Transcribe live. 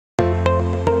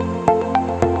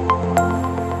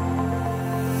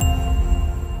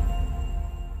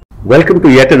Welcome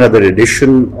to yet another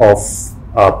edition of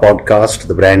our podcast,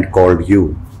 The Brand Called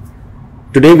You.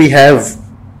 Today we have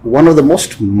one of the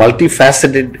most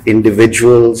multifaceted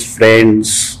individuals,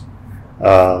 friends,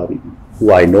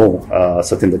 who I know,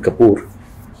 Satinder Kapur.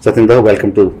 Satinder,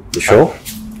 welcome to the show.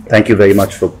 Thank you very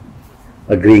much for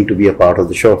agreeing to be a part of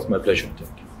the show. It's my pleasure.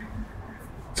 Thank you.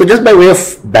 So just by way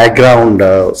of background,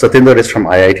 Satinder is from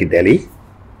IIT Delhi.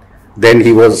 Then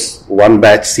he was one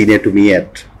batch senior to me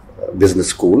at business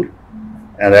school.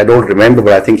 And I don't remember,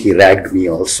 but I think he ragged me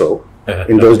also.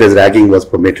 In those days, ragging was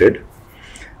permitted.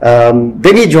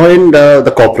 Then he joined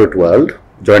the corporate world,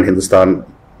 joined Hindustan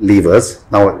Levers,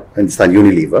 now Hindustan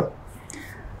Unilever.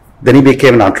 Then he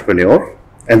became an entrepreneur,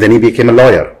 and then he became a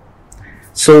lawyer.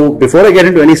 So before I get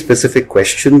into any specific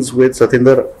questions with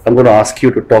Satinder, I'm going to ask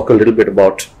you to talk a little bit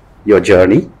about your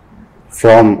journey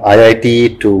from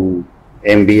IIT to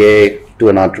MBA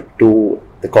to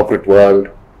the corporate world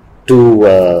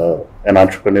to an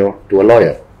entrepreneur to a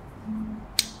lawyer.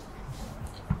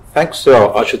 Thanks,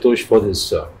 Ashutosh, for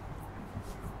this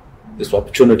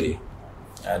opportunity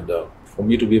and for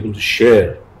me to be able to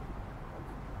share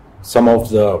some of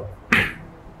the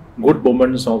good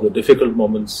moments, some of the difficult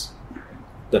moments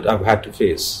that I've had to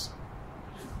face.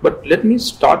 But let me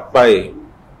start by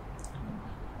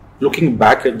looking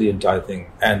back at the entire thing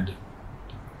and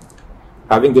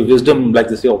having the wisdom, like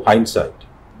they say, of hindsight,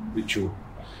 which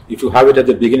if you have it at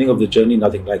the beginning of the journey,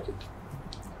 nothing like it.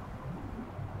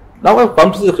 Now I've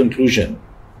come to the conclusion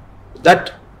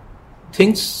that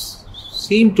things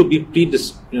seem to be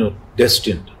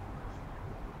destined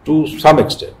to some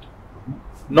extent.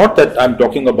 Not that I'm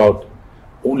talking about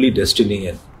only destiny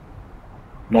and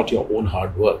not your own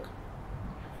hard work,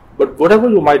 but whatever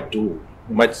you might do,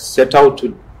 you might set out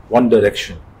to one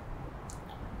direction.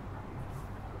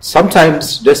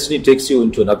 Sometimes destiny takes you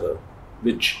into another,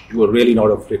 which you are really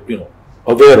not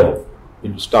aware of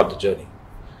when you start the journey.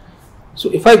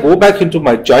 So if I go back into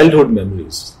my childhood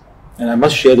memories, and I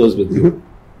must share those with you,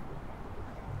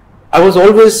 I was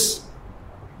always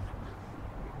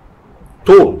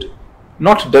told,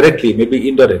 not directly, maybe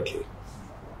indirectly,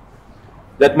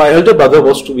 that my elder brother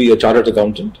was to be a chartered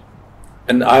accountant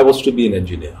and I was to be an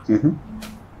engineer.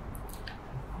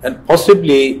 And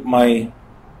possibly my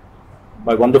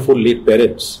wonderful late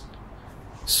parents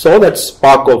saw that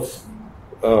spark of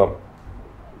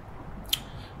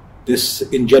this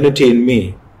ingenuity in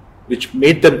me, which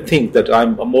made them think that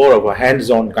I'm more of a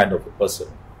hands-on kind of a person.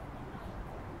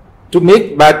 To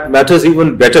make matters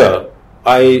even better,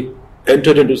 I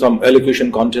entered into some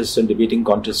elocution contests and debating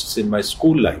contests in my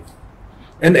school life.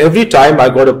 And every time I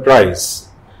got a prize,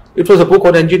 it was a book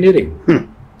on engineering.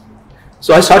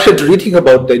 So I started reading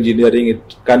about the engineering.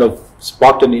 It kind of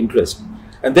sparked an interest.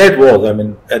 And there it was. I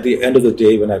mean, at the end of the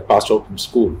day, when I passed out from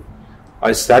school,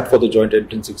 I sat for the joint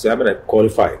entrance exam and I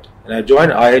qualified. And I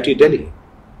joined IIT Delhi,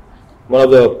 one of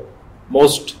the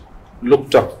most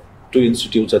looked up to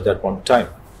institutes at that point in time.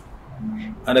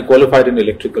 And I qualified in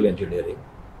electrical engineering.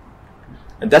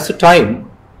 And that's the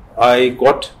time I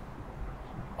got,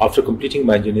 after completing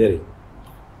my engineering,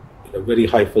 in a very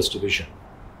high first division,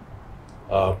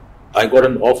 I got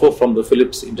an offer from the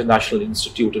Philips International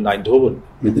Institute in Eindhoven,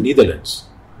 in the Netherlands,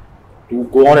 to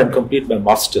go on and complete my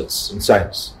master's in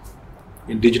science,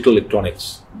 in digital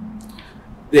electronics.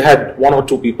 They had one or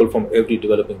two people from every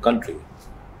developing country.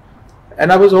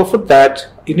 And I was offered that.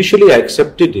 Initially I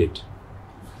accepted it.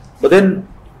 But then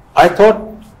I thought,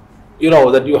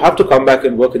 that you have to come back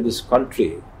and work in this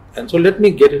country. And so let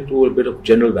me get into a bit of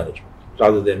general management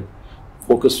rather than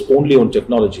focus only on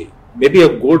technology. Maybe a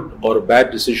good or a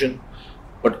bad decision,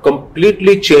 but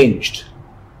completely changed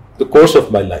the course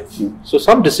of my life. So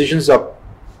some decisions are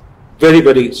very,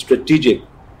 very strategic,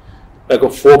 like a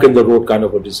fork in the road kind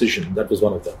of a decision. That was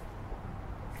one of them.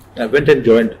 I went and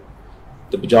joined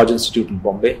the Bajaj Institute in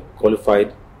Bombay,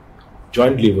 qualified,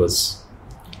 joined Levers,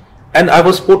 and I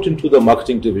was put into the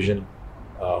marketing division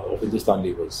of Hindustan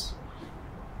Levers.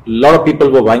 A lot of people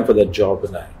were vying for that job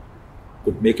and I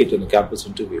could make it in a campus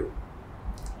interview.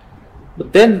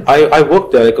 But then I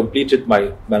worked there. I completed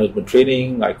my management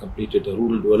training. I completed a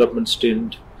rural development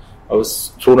stint. I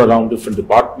was thrown around different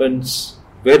departments.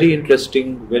 Very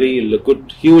interesting, very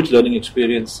good, huge learning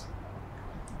experience.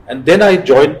 And then I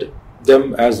joined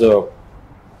them as a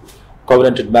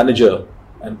covenanted manager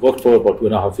and worked for about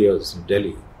 2.5 years in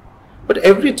Delhi. But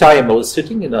every time I was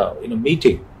sitting in a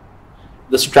meeting,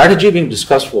 the strategy being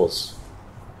discussed was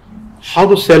how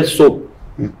to sell soap.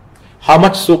 How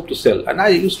much soap to sell? And I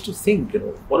used to think,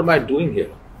 what am I doing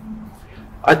here?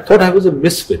 I thought I was a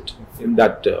misfit in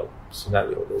that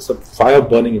scenario. There's a fire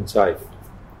burning inside.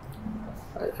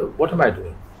 What am I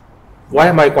doing? Why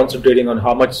am I concentrating on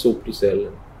how much soap to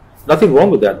sell? Nothing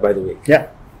wrong with that, by the way. Yeah.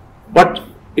 But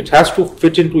it has to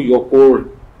fit into your core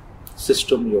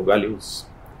system, your values.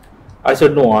 I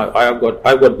said, no, I've got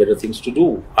better things to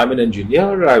do. I'm an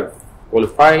engineer. I've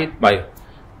qualified.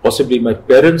 Possibly my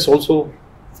parents also.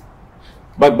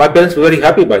 My parents were very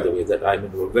happy, by the way, that I'm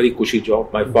in a very cushy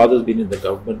job. My father's been in the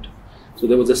government. So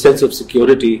there was a sense of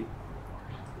security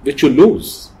which you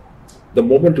lose the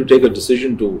moment you take a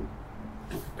decision to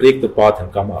break the path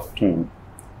and come out.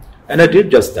 And I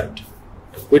did just that.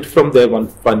 I quit from there one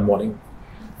fine morning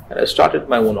and I started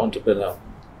my own entrepreneur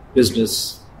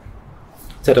business,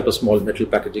 set up a small metal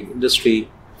packaging industry,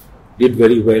 did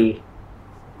very well,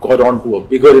 got on to a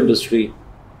bigger industry.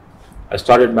 I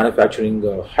started manufacturing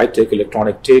high-tech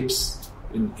electronic tapes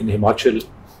in Himachal,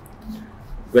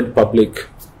 went public,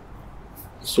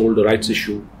 sold a rights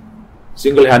issue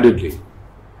single-handedly,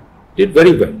 did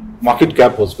very well. Market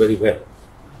cap was very well.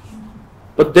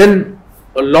 But then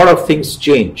a lot of things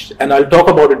changed, and I'll talk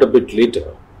about it a bit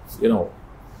later.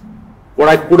 What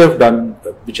I could have done,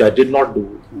 which I did not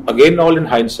do, again all in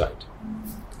hindsight.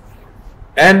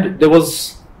 And there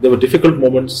were difficult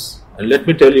moments. And let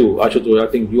me tell you, Ashutosh,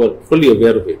 I think you are fully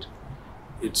aware of it.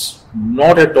 It's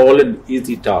not at all an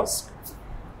easy task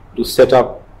to set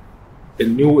up a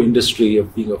new industry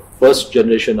of being a first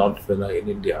generation entrepreneur in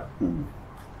India.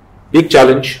 Big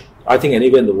challenge, I think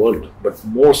anywhere in the world, but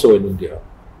more so in India.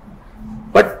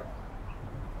 But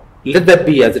let that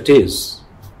be as it is.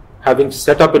 Having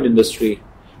set up an industry,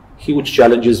 huge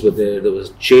challenges were there. There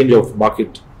was change of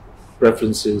market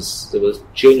preferences. There was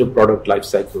change of product life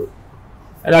cycle.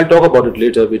 And I'll talk about it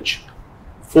later, which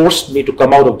forced me to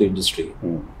come out of the industry,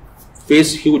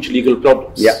 face huge legal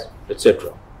problems,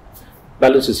 etc.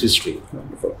 Balance is history.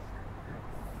 Wonderful.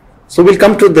 So we'll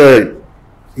come to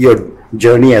your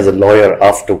journey as a lawyer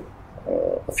after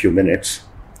a few minutes.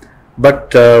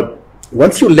 But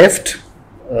once you left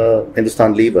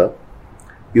Hindustan Lever,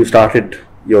 you started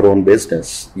your own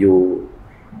business.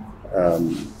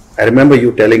 I remember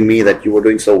you telling me that you were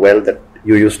doing so well that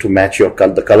you used to match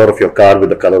the color of your car with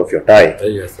the color of your tie.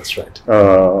 Yes, that's right.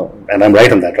 And I'm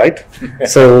right on that, right?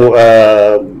 So,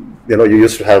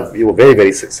 you were very,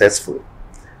 very successful.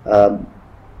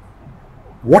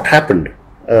 What happened?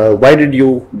 Why did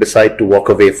you decide to walk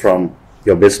away from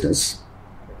your business?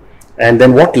 And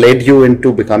then what led you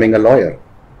into becoming a lawyer?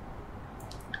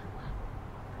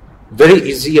 Very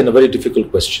easy and a very difficult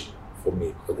question for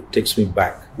me, because it takes me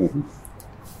back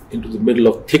into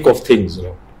the thick of things,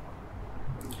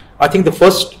 I think the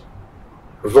first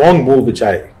wrong move which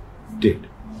I did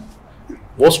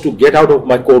was to get out of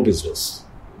my core business.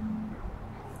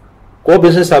 Core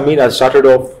business, I started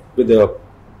off with the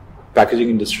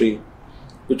packaging industry,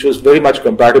 which was very much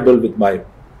compatible with my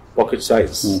pocket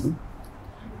size.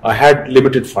 I had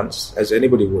limited funds, as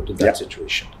anybody would in that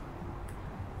situation.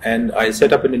 And I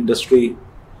set up an industry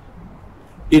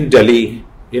in Delhi,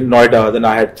 in Noida. Then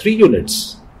I had 3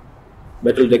 units,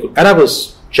 metal decor, and I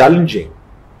was challenging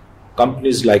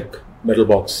companies like Metal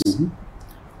Box,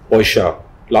 Poisha,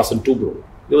 Larsen Toubro.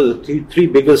 They were the three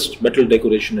biggest metal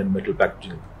decoration and metal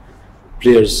packaging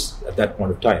players at that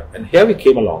point of time. And here we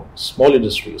came along, small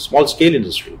industry, small scale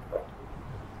industry,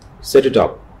 set it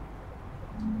up,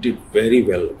 did very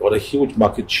well, got a huge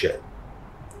market share.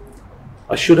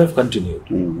 I should have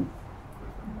continued.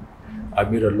 I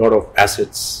made a lot of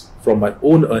assets from my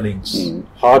own earnings,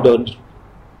 hard-earned,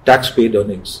 tax-paid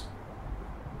earnings.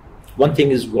 One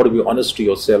thing is, you've got to be honest to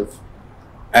yourself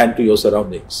and to your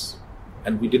surroundings.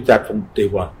 And we did that from day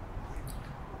one.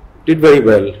 Did very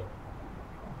well.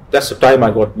 That's the time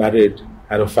I got married,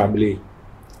 had a family.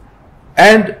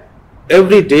 And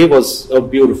every day was a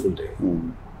beautiful day.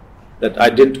 That I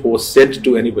didn't owe a cent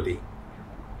to anybody.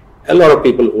 A lot of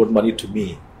people owed money to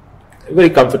me. A very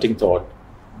comforting thought.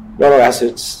 A lot of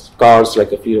assets, cars,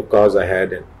 like a few of cars I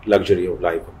had, and luxury of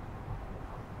life.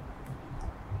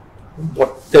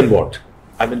 Then what?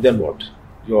 Then what?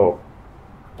 You're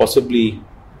possibly,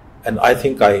 and I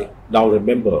think I now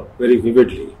remember very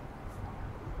vividly,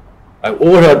 I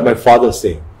overheard my father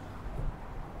saying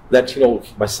that,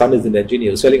 my son is an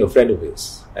engineer, selling a friend of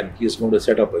his, and he is going to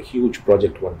set up a huge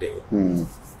project one day.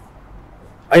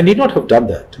 I need not have done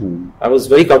that. I was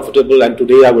very comfortable, and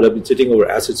today I would have been sitting over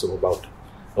assets of about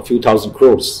a few thousand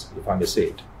crores, if I may say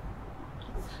it.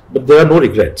 But there are no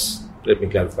regrets, let me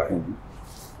clarify.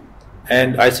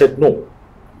 And I said, no,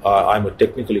 I'm a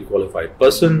technically qualified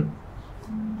person.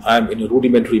 I'm in a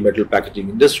rudimentary metal packaging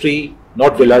industry,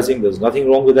 not realizing there's nothing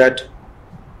wrong with that.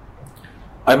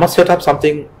 I must set up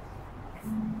something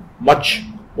much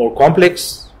more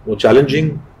complex, more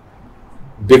challenging,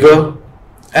 bigger,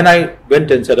 And I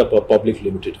went and set up a public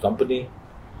limited company.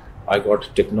 I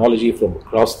got technology from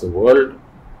across the world,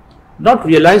 not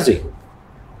realizing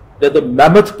that the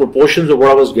mammoth proportions of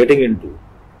what I was getting into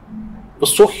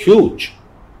was so huge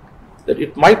that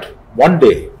it might one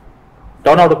day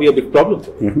turn out to be a big problem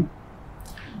for me. Mm-hmm.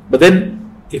 But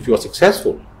then, if you are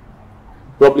successful,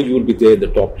 probably you will be there in the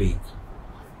top league.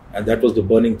 And that was the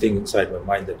burning thing inside my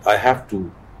mind, that I have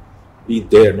to be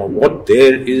there. Now, what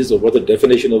there is, or what the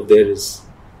definition of there is,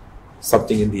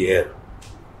 something in the air.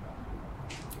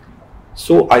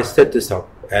 So I set this up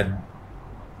and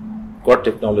got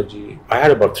technology. I had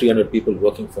about 300 people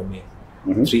working for me,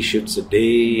 3 shifts a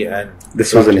day. And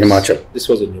this was in Himachal. This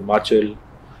was in Himachal.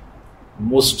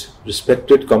 Most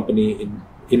respected company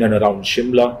in and around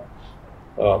Shimla.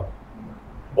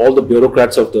 All the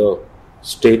bureaucrats of the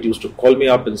state used to call me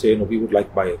up and say, we would like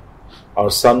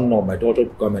our son or my daughter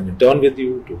to come and intern with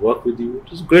you, to work with you. It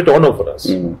was a great honor for us.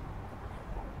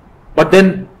 But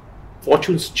then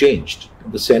fortunes changed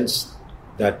in the sense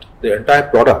that the entire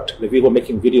product, like we were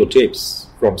making videotapes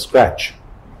from scratch,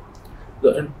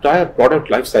 the entire product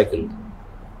life cycle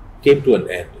came to an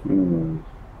end.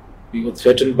 We were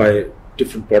threatened by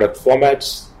different product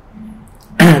formats.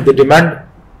 The demand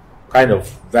kind of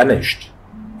vanished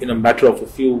in a matter of a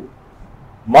few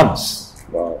months.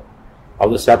 Wow. How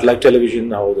the satellite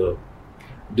television, how the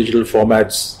digital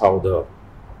formats, how the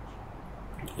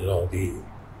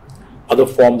other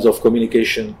forms of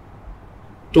communication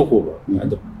took over,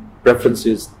 and the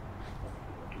preferences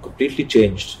completely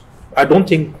changed. I don't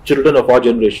think children of our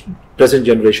generation, present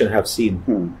generation, have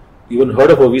seen, even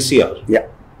heard of a VCR. Yeah.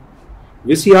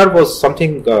 VCR was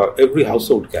something every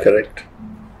household carried. Correct.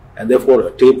 And therefore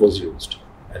a tape was used.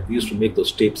 And we used to make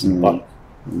those tapes in bulk.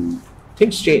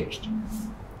 Things changed.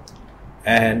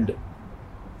 And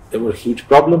there were huge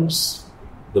problems.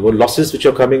 There were losses which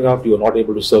are coming up. You were not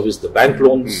able to service the bank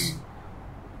loans.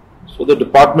 So the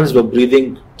departments were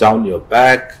breathing down your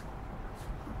back.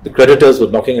 The creditors were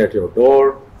knocking at your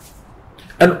door.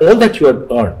 And all that you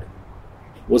had earned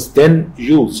was then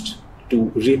used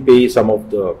to repay some of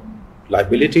the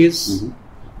liabilities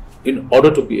in order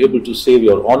to be able to save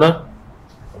your honor,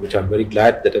 which I'm very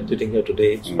glad that I'm sitting here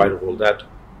today in spite of all that.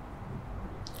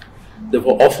 There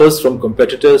were offers from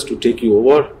competitors to take you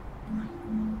over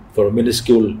for a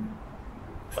minuscule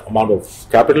amount of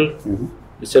capital.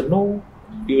 We said, no,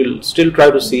 we will still try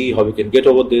to see how we can get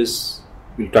over this.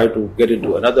 We'll try to get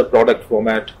into another product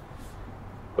format.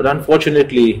 But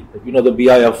unfortunately, the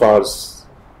BIFRs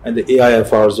and the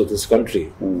AIFRs of this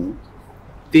country,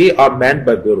 they are manned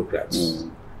by bureaucrats.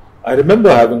 I remember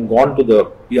having gone to the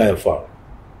BIFR,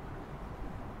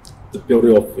 the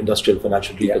Bureau of Industrial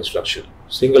Financial Reconstruction,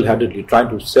 single-handedly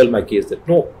trying to sell my case that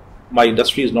no, my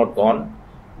industry is not gone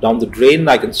down the drain.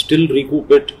 I can still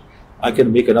recoup it. I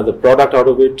can make another product out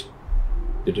of it.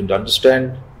 They didn't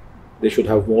understand. They should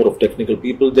have more of technical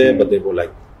people there, but they were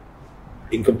like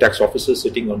income tax officers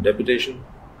sitting on deputation.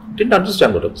 Didn't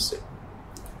understand what I was saying.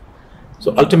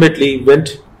 So ultimately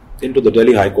went into the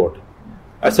Delhi High Court.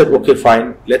 I said, okay,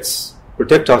 fine, let's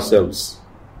protect ourselves.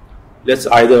 Let's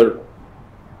either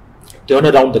turn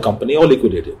around the company or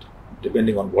liquidate it,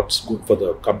 depending on what's good for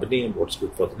the company and what's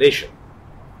good for the nation.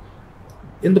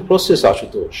 In the process,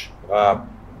 Ashutosh,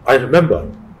 I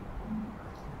remember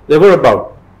there were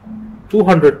about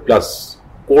 200 plus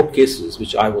court cases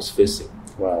which I was facing.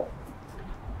 Wow.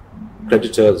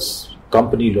 Creditors,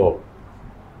 company law,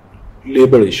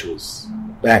 labor issues,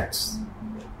 banks,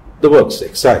 the works,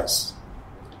 excise.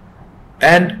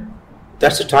 And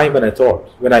that's the time when I thought,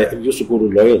 when I used to go to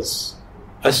lawyers,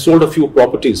 I sold a few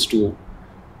properties to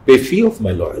pay fee of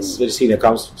my lawyers, very senior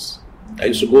counsels. I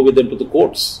used to go with them to the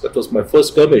courts. That was my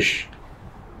first skirmish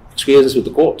experience with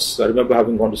the courts. I remember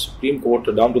having gone to Supreme Court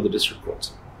and down to the district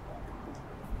courts.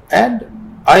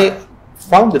 And I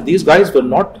found that these guys were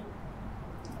not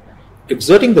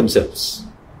exerting themselves.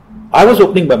 I was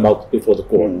opening my mouth before the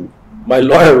court. My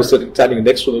lawyer was standing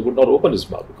next to me, would not open his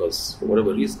mouth because for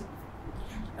whatever reason.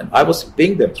 And I was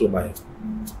paying them through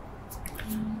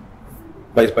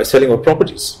by selling our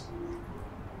properties.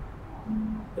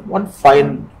 And one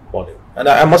fine morning, and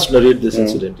I must narrate this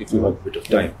incident if you have a bit of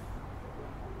time.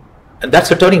 And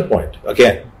that's a turning point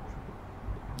again.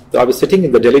 So I was sitting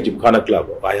in the Delhi Gymkhana Club.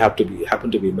 I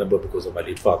happened to be a member because of my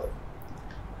late father.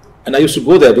 And I used to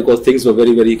go there because things were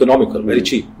very, very economical, very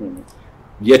cheap.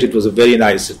 Yet it was a very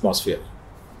nice atmosphere.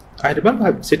 I remember I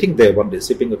was sitting there one day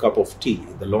sipping a cup of tea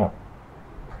in the lawn,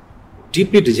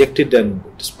 deeply dejected and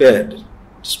despaired,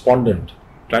 despondent,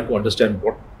 trying to understand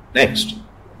what next.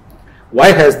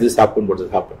 Why has this happened? What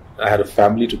has happened? I had a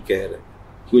family to care,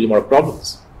 a huge amount of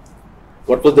problems.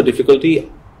 What was the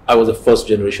difficulty? I was a first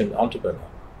generation entrepreneur.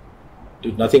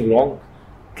 did nothing wrong,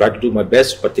 tried to do my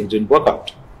best, but things didn't work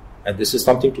out. And this is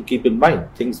something to keep in mind.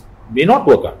 Things may not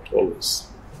work out always.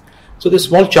 So this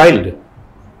small child,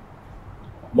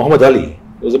 Muhammad Ali,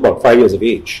 was about 5 years of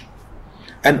age.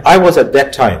 And I was at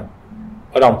that time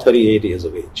around 38 years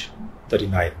of age,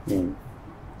 39.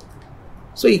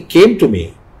 So he came to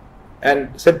me and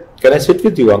said, "Can I sit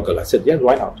with you, uncle?" I said, "Yeah,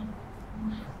 why not?"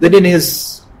 Then in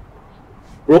his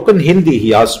broken Hindi,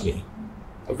 he asked me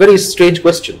a very strange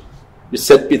question, which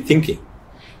set me thinking.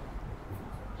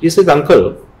 He said, "Uncle,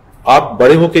 आप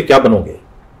बड़े होके क्या बनोगे?"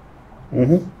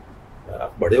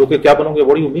 आप बड़े होके क्या बनोगे?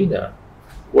 What do you mean?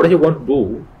 What do you want to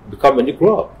do, become when you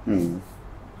grow up?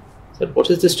 I said,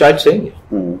 "What is this child saying?"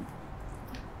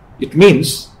 It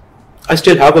means I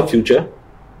still have a future.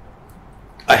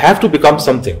 I have to become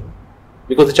something.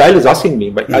 Because the child is asking me,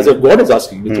 but as if God is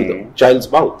asking me through the child's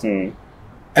mouth.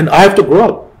 And I have to grow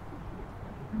up.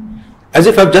 As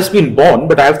if I've just been born,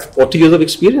 but I have 40 years of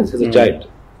experience as a child.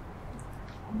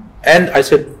 And I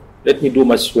said, let me do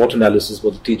my SWOT analysis,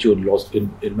 what they teach you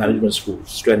in management school,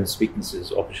 strengths,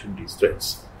 weaknesses, opportunities,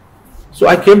 threats. So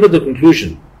I came to the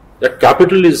conclusion that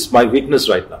capital is my weakness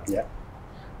right now. Yeah.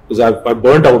 Because I've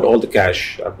burned out all the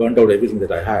cash, I've burned out everything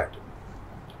that I had.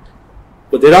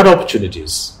 But there are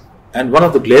opportunities. And one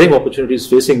of the glaring opportunities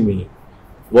facing me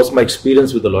was my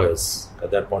experience with the lawyers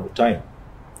at that point of time.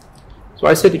 So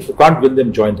I said, if you can't win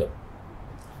them, join them.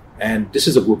 And this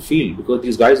is a good field because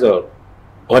these guys are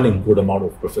earning good amount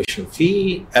of professional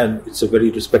fee and it's a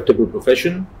very respectable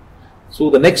profession. So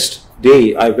the next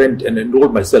day I went and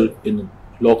enrolled myself in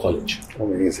law college.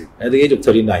 Amazing. At the age of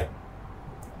 39.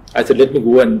 I said, let me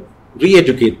go and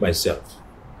re-educate myself.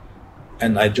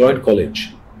 And I joined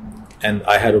college. And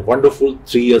I had a wonderful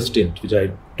 3-year stint, which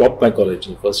I topped my college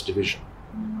in first division.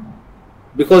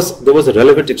 Because there was a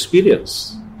relevant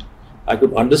experience. I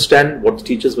could understand what the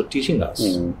teachers were teaching us.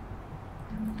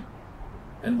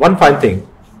 And one fine thing,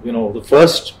 the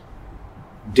first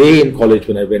day in college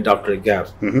when I went after a gap,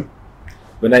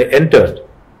 when I entered,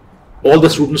 all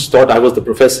the students thought I was the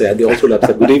professor and they also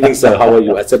said, "Good evening, sir, how are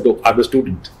you?" I said, "No, I'm a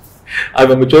student. I'm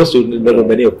a mature student and there were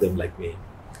many of them like me."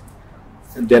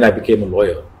 And then I became a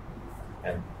lawyer.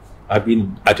 And I've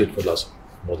been at it for the last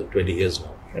more than 20 years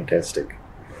now. Fantastic.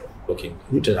 Working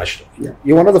internationally. Yeah.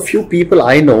 You're one of the few people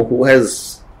I know who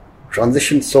has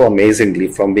transitioned so amazingly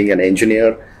from being an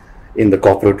engineer in the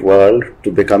corporate world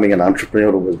to becoming an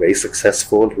entrepreneur who was very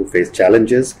successful, who faced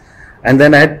challenges, and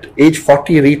then at age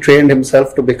 40 retrained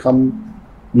himself to become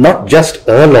not just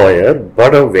a lawyer,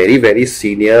 but a very, very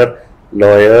senior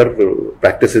lawyer,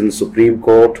 practices in Supreme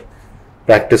Court,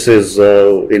 practices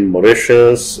in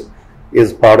Mauritius,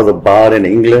 is part of the bar in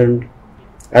England.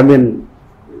 I mean,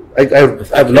 I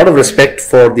have a lot of respect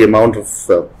for the amount of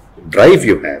drive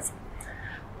you have.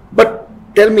 But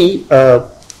tell me,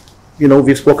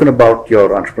 we've spoken about your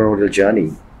entrepreneurial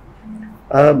journey.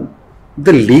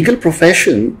 The legal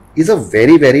profession is a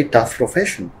very, very tough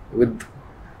profession with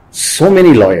so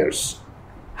many lawyers.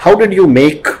 How did you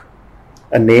make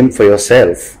a name for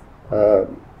yourself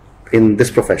in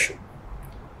this profession?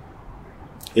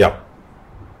 Yeah.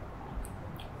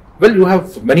 Well, you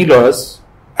have many lawyers,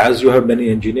 as you have many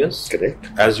engineers, Correct.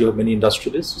 As you have many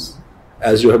industrialists,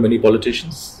 as you have many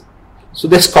politicians. So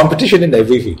there's competition in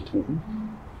every field.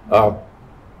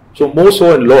 So more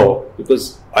so in law,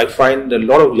 because I find a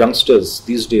lot of youngsters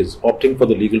these days opting for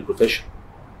the legal profession.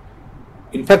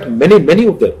 In fact, many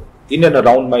of them in and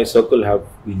around my circle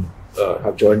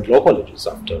have joined law colleges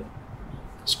after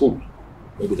school,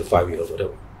 maybe the 5 years or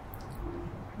whatever.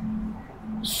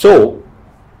 So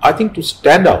I think to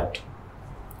stand out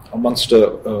amongst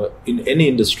in any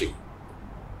industry,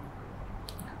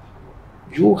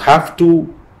 you have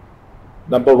to,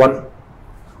 number one,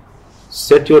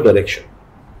 set your direction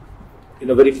in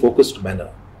a very focused manner.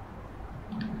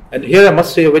 And here I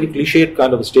must say a very cliched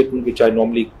kind of a statement which I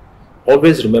normally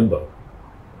always remember.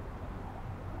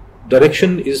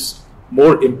 Direction is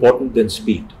more important than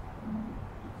speed.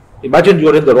 Imagine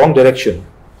you're in the wrong direction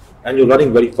and you're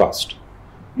running very fast.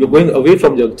 You're going away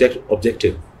from the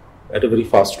objective at a very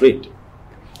fast rate.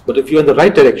 But if you're in the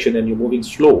right direction and you're moving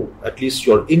slow, at least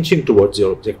you're inching towards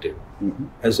your objective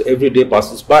as every day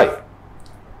passes by.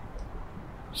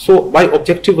 So my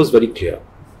objective was very clear.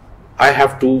 I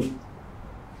have to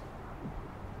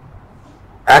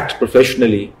act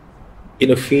professionally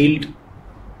in a field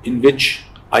in which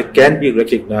I can be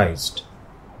recognized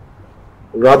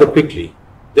rather quickly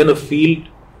than a field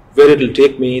where it will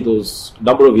take me those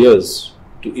number of years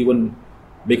to even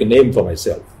make a name for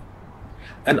myself.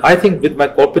 And I think with my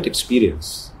corporate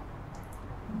experience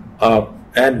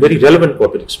and very relevant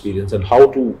corporate experience and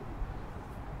how to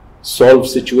solve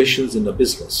situations in a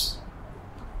business,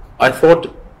 I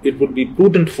thought it would be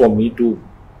prudent for me to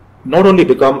not only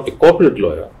become a corporate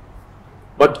lawyer,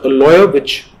 but a lawyer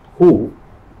who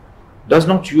does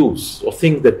not use or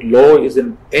think that law is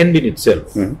an end in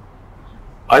itself.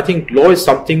 I think law is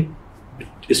something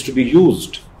is to be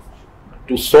used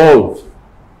to solve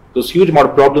those huge amount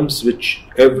of problems which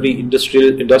every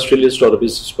industrialist or a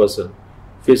business person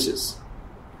faces.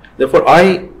 Therefore,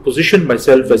 I position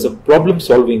myself as a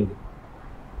problem-solving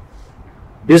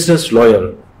business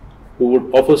lawyer who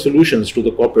would offer solutions to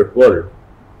the corporate world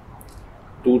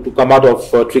to come out of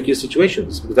tricky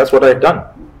situations, because that's what I had done.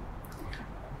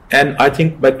 And I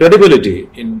think my credibility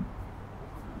in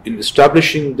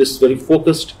establishing this very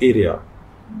focused area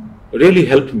really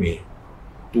helped me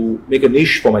to make a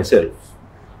niche for myself.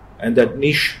 And that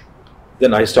niche,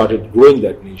 then I started growing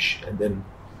that niche, and then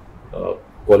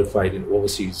qualified in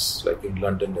overseas, like in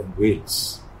London and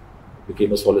Wales,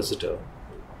 became a solicitor,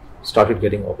 started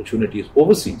getting opportunities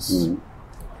overseas.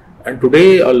 And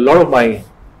today a lot of my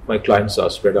clients are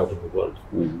spread out in the world.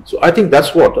 So I think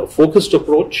that's what a focused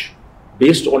approach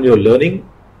based on your learning.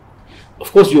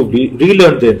 Of course, you've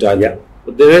relearned the entire thing,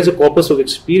 but there is a corpus of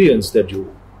experience that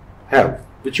you have,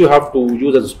 which you have to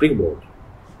use as a springboard.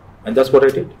 And that's what I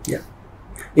did. Yeah.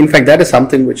 In fact, that is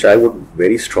something which I would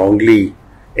very strongly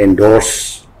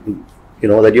endorse,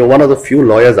 that you're one of the few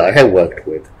lawyers I have worked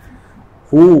with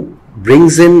who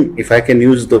brings in, if I can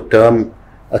use the term,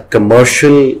 a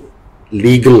commercial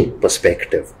legal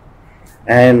perspective.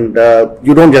 And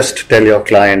you don't just tell your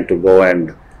client to go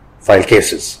and file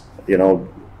cases,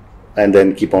 and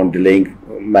then keep on delaying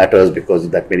matters because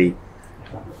that many,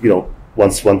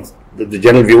 once the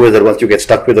general view is that once you get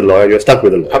stuck with a lawyer, you're stuck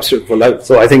with a lawyer. Absolutely, for life.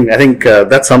 So I think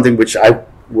that's something which I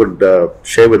would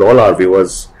share with all our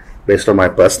viewers based on my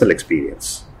personal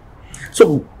experience.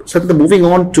 So moving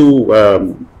on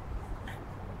to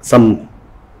some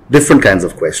different kinds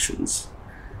of questions.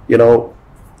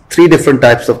 3 different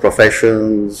types of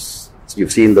professions.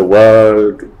 You've seen the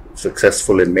world,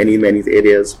 successful in many, many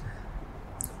areas.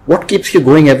 What keeps you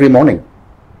going every morning?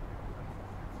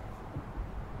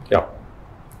 Yeah.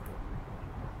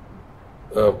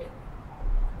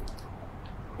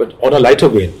 But on a lighter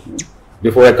vein,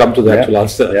 before I come to the actual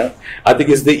answer, I think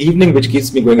it's the evening which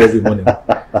keeps me going every morning.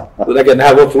 So that I can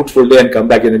have a fruitful day and come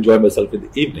back and enjoy myself in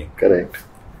the evening. Correct.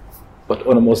 But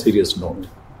on a more serious note,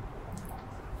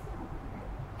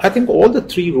 I think all the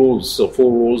 3 roles or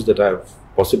 4 roles that I've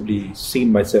possibly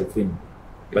seen myself in,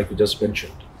 like you just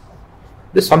mentioned,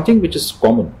 there's something which is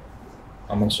common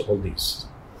amongst all these.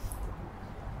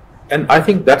 And I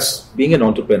think that's being an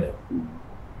entrepreneur.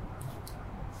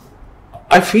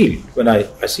 I feel when I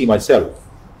see myself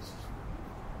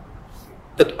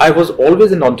that I was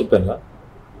always an entrepreneur,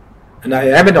 and I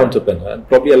am an entrepreneur, and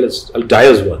probably I'll die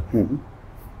as one,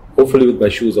 hopefully with my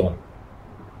shoes on.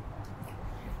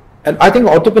 And I think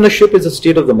entrepreneurship is a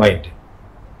state of the mind,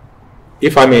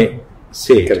 if I may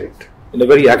say it in a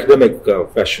very academic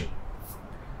fashion.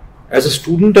 As a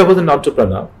student, I was an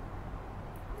entrepreneur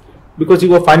because you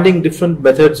were finding different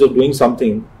methods of doing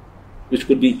something which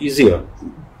could be easier,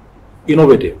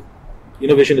 innovative.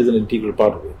 Innovation is an integral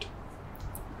part of it.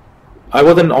 I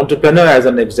was an entrepreneur as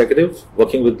an executive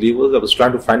working with levers. I was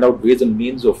trying to find out ways and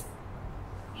means of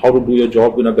how to do your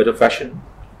job in a better fashion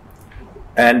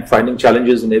and finding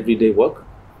challenges in everyday work.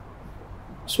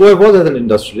 So I was as an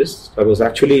industrialist. I was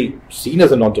actually seen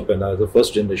as an entrepreneur, as a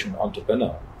first generation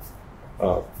entrepreneur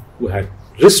who had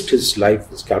risked his life,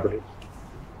 his capital.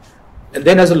 And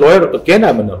then as a lawyer, again,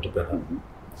 I'm an entrepreneur.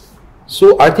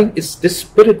 So I think it's this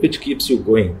spirit which keeps you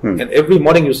going. And every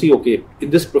morning you see, okay, in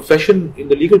this profession, in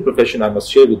the legal profession, I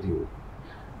must share with you,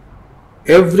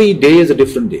 every day is a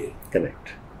different day.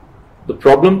 Correct. The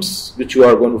problems which you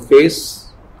are going to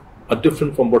face are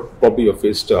different from what probably you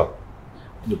faced in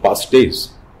the past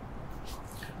days.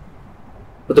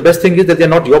 But the best thing is that they're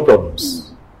not your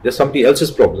problems. They're somebody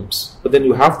else's problems. But then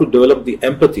you have to develop the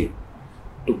empathy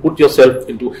to put yourself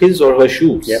into his or her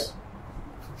shoes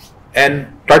and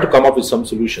try to come up with some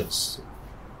solutions.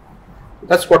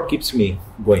 That's what keeps me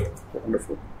going.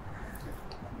 Wonderful.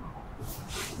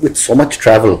 With so much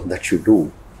travel that you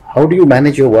do, how do you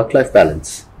manage your work-life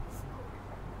balance?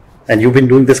 And you've been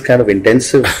doing this kind of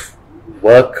intensive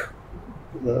work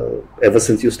ever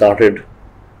since you started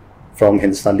from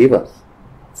Hindustan Lever.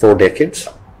 4 decades.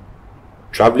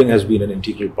 Traveling has been an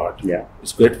integral part.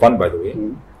 It's great fun, by the way,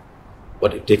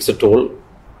 but it takes a toll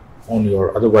on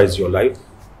your life,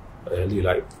 a healthy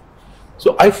life.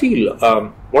 So I feel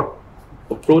what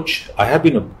approach I have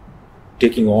been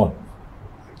taking on,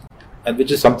 and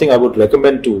which is something I would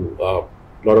recommend to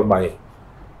a lot of my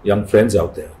young friends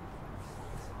out there.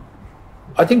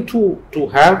 I think to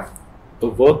have a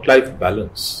work-life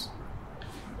balance,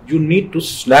 you need to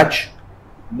snatch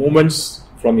moments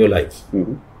from your life.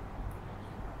 Mm-hmm.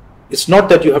 It's not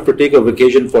that you have to take a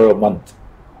vacation for a month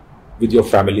with your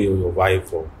family or your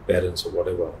wife or parents or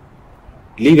whatever.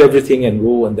 Leave everything and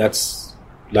go, and that's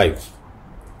life.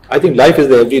 I think life is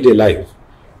the everyday life,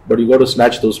 but you got to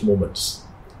snatch those moments.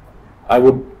 I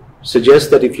would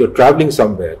suggest that if you're traveling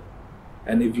somewhere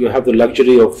and if you have the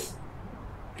luxury of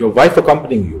your wife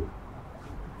accompanying you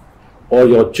or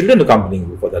your children accompanying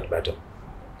you for that matter,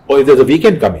 or if there's a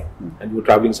weekend coming and you're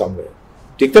traveling somewhere,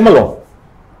 take them along.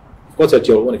 Of course, at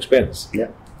your own expense,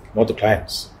 not the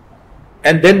clients.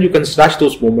 And then you can snatch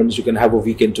those moments, you can have a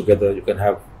weekend together, you can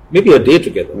have maybe a day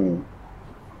together.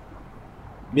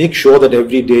 Make sure that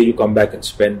every day you come back and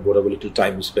spend whatever little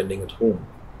time you're spending at home.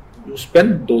 You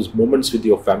spend those moments with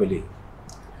your family.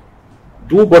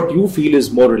 Do what you feel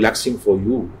is more relaxing for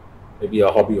you, maybe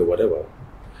a hobby or whatever.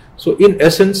 So in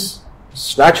essence,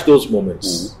 snatch those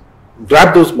moments.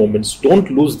 Grab those moments,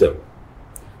 don't lose them.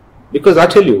 Because I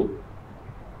tell you,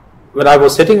 when I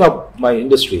was setting up my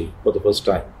industry for the first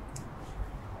time,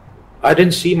 I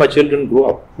didn't see my children grow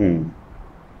up.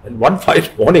 And one fine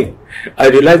morning, I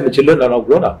realized my children are now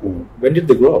grown up. When did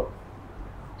they grow up?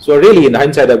 So really, in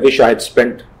hindsight, I wish I had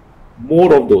spent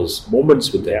more of those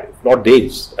moments with them, not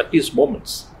days, at least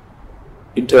moments,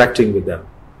 interacting with them.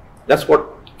 That's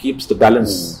what keeps the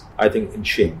balance, I think, in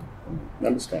shape.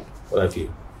 Understand. What I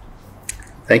feel.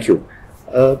 Thank you.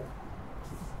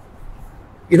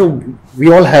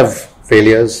 We all have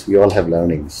failures, we all have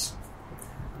learnings.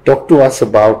 Talk to us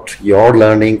about your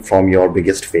learning from your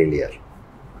biggest failure.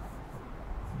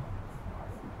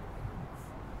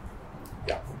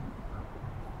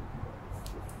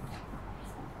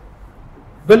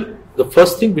 Well, the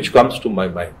first thing which comes to my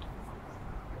mind,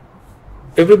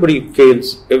 everybody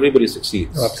fails, everybody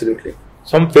succeeds. Oh, absolutely.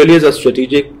 Some failures are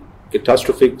strategic,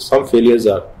 catastrophic, some failures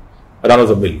are run of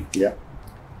the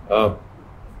mill.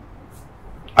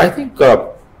 I think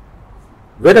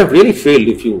where I've really failed,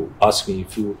 if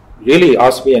you really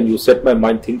ask me and you set my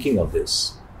mind thinking on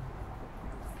this,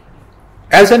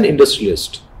 as an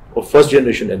industrialist or first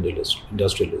generation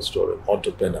industrialist or an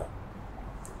entrepreneur,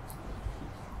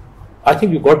 I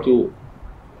think you got to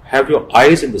have your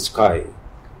eyes in the sky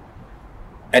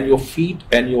and your feet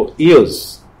and your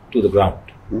ears to the ground.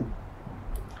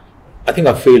 I think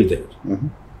I failed there.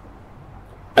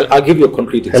 I'll give you a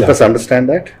concrete example. Help us understand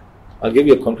that. I'll give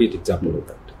you a concrete example of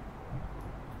that.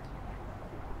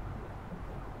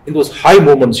 In those high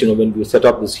moments, when we set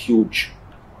up this huge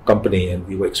company and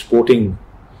we were exporting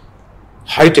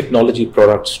high technology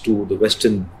products to the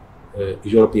Western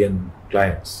European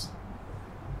clients,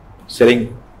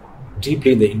 selling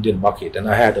deeply in the Indian market, and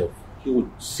I had a huge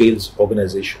sales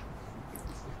organization.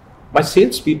 My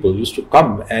salespeople used to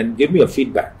come and give me a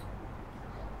feedback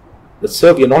that,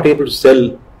 sir, we are not able to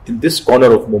sell in this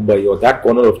corner of Mumbai or that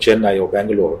corner of Chennai or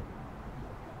Bangalore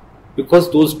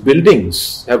because those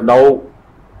buildings have now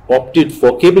opted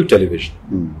for cable television.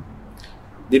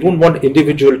 They don't want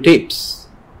individual tapes.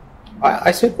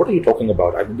 I said, what are you talking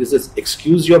about? I mean, is this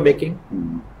excuse you're making?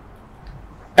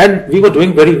 And we were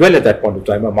doing very well at that point of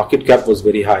time. Our market cap was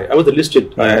very high. I was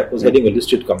heading a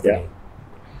listed company.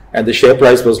 And the share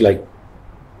price was like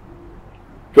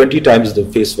 20 times the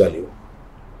face value.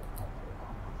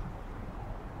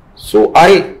 So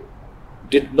I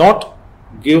did not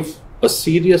give a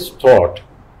serious thought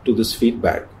to this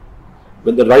feedback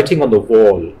when the writing on the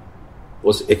wall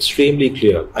was extremely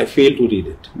clear. I failed to read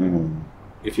it.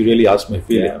 If you really ask my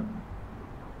failure.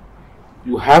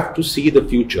 You have to see the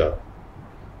future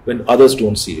when others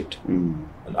don't see it.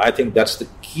 And I think that's the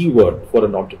key word for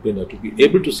an entrepreneur, to be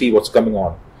able to see what's coming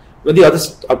on when the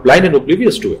others are blind and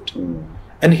oblivious to it.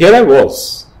 And here I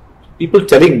was, people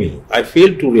telling me, I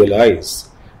failed to realize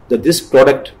that this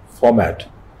product format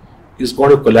is going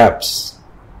to collapse.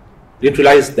 Didn't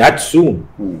realize that soon.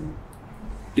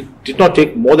 It did not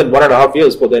take more than 1.5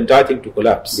 years for the entire thing to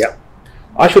collapse.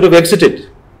 I should have exited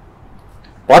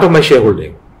part of my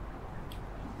shareholding,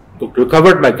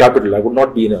 recovered my capital. I would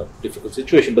not be in a difficult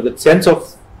situation, but the sense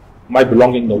of my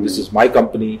belonging, no, this is my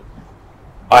company,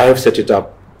 I have set it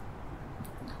up.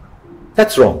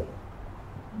 That's wrong.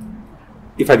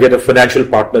 If I get a financial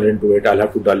partner into it, I'll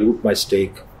have to dilute my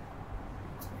stake.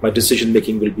 My decision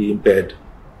making will be impaired.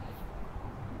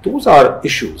 Those are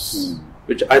issues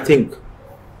which I think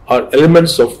are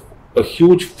elements of a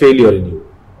huge failure in you.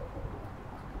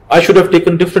 I should have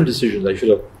taken different decisions.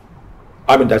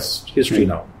 That's history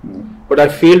now. But I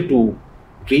failed to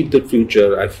read the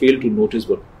future. I failed to notice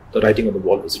what the writing on the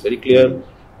wall was very clear.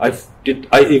 I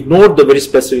ignored the very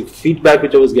specific feedback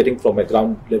which I was getting from my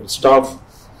ground level staff.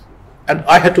 and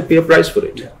I had to pay a price for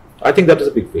it. Yeah. I think that is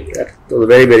a big failure. Yeah, those are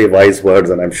very, very wise words,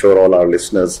 and I'm sure all our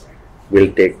listeners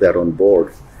will take that on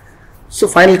board. So,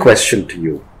 final question to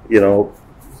you.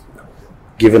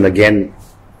 Given again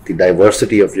the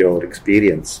diversity of your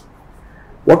experience,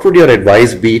 what would your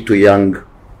advice be to young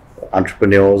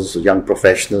entrepreneurs, young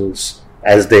professionals,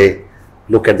 as they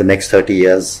look at the next 30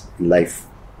 years in life?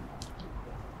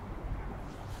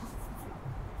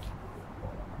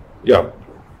 Yeah.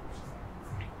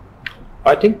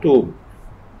 I think to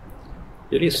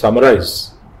really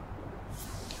summarize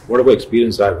whatever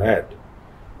experience I've had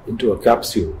into a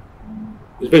capsule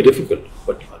is very difficult,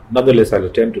 but nonetheless I'll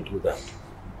attempt to do that.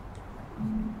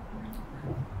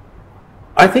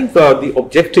 I think the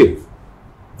objective,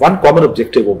 one common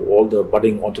objective of all the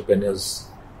budding entrepreneurs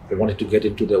who wanted to get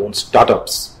into their own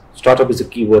startups. Startup is a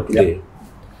key word today,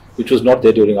 which was not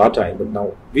there during our time, but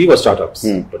now we were startups,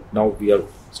 but now we are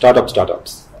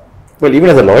startups. Well, even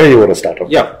as a lawyer, you were a startup.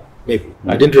 Yeah, maybe.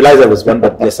 I didn't realize I was one,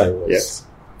 but yes, I was. Yes.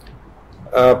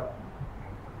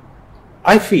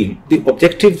 I feel the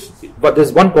objective, but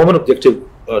there's one common objective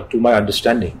to my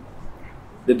understanding,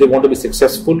 that they want to be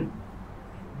successful,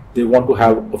 they want to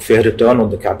have a fair return on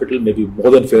the capital, maybe more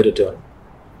than fair return,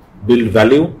 build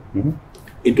value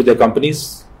into their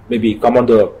companies, maybe come on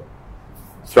the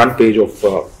front page of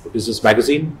a business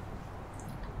magazine,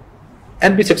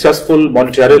 and be successful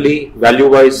monetarily,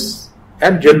 value-wise,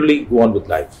 and generally go on with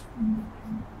life.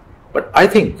 But I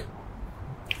think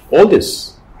all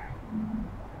this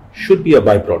should be a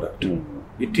byproduct.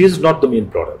 It is not the main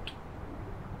product.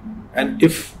 And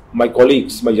if my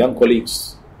colleagues, my young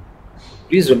colleagues,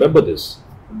 please remember this,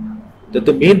 that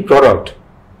the main product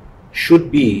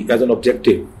should be, as an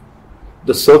objective,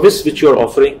 the service which you are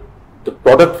offering, the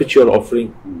product which you are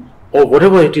offering, or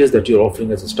whatever it is that you are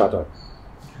offering as a startup.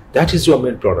 That is your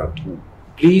main product.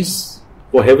 Please,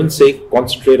 for heaven's sake,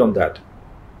 concentrate on that.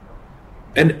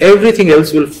 And everything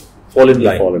else will fall in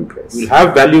line. You'll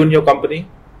have value in your company.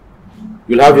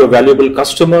 You'll have your valuable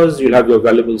customers. You'll have your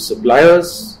valuable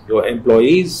suppliers, your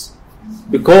employees,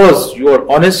 because you are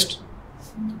honest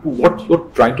to what you're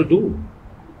trying to do.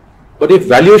 But if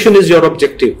valuation is your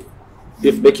objective,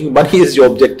 if making money is your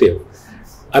objective,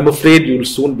 I'm afraid you'll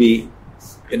soon be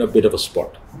in a bit of a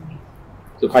spot.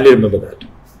 So kindly remember that.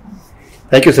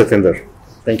 Thank you, Satinder.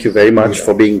 Thank you very much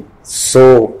for being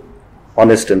so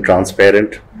honest and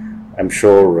transparent. I'm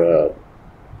sure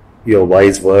your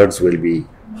wise words will be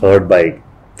heard by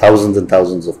thousands and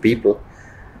thousands of people.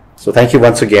 So thank you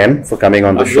once again for coming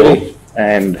on the show. Really,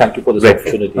 and thank you for this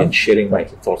opportunity and sharing my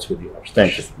thoughts with you.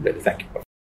 Thank you. Really, thank you.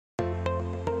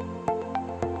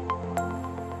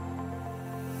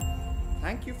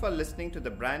 Thank you for listening to the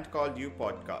Brand Called You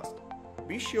podcast.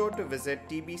 Be sure to visit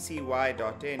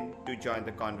tbcy.in to join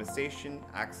the conversation,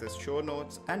 access show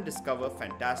notes, and discover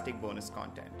fantastic bonus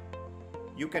content.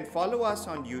 You can follow us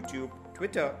on YouTube,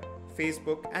 Twitter,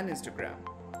 Facebook, and Instagram.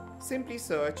 Simply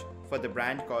search for The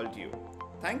Brand Called You.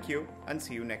 Thank you and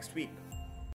see you next week.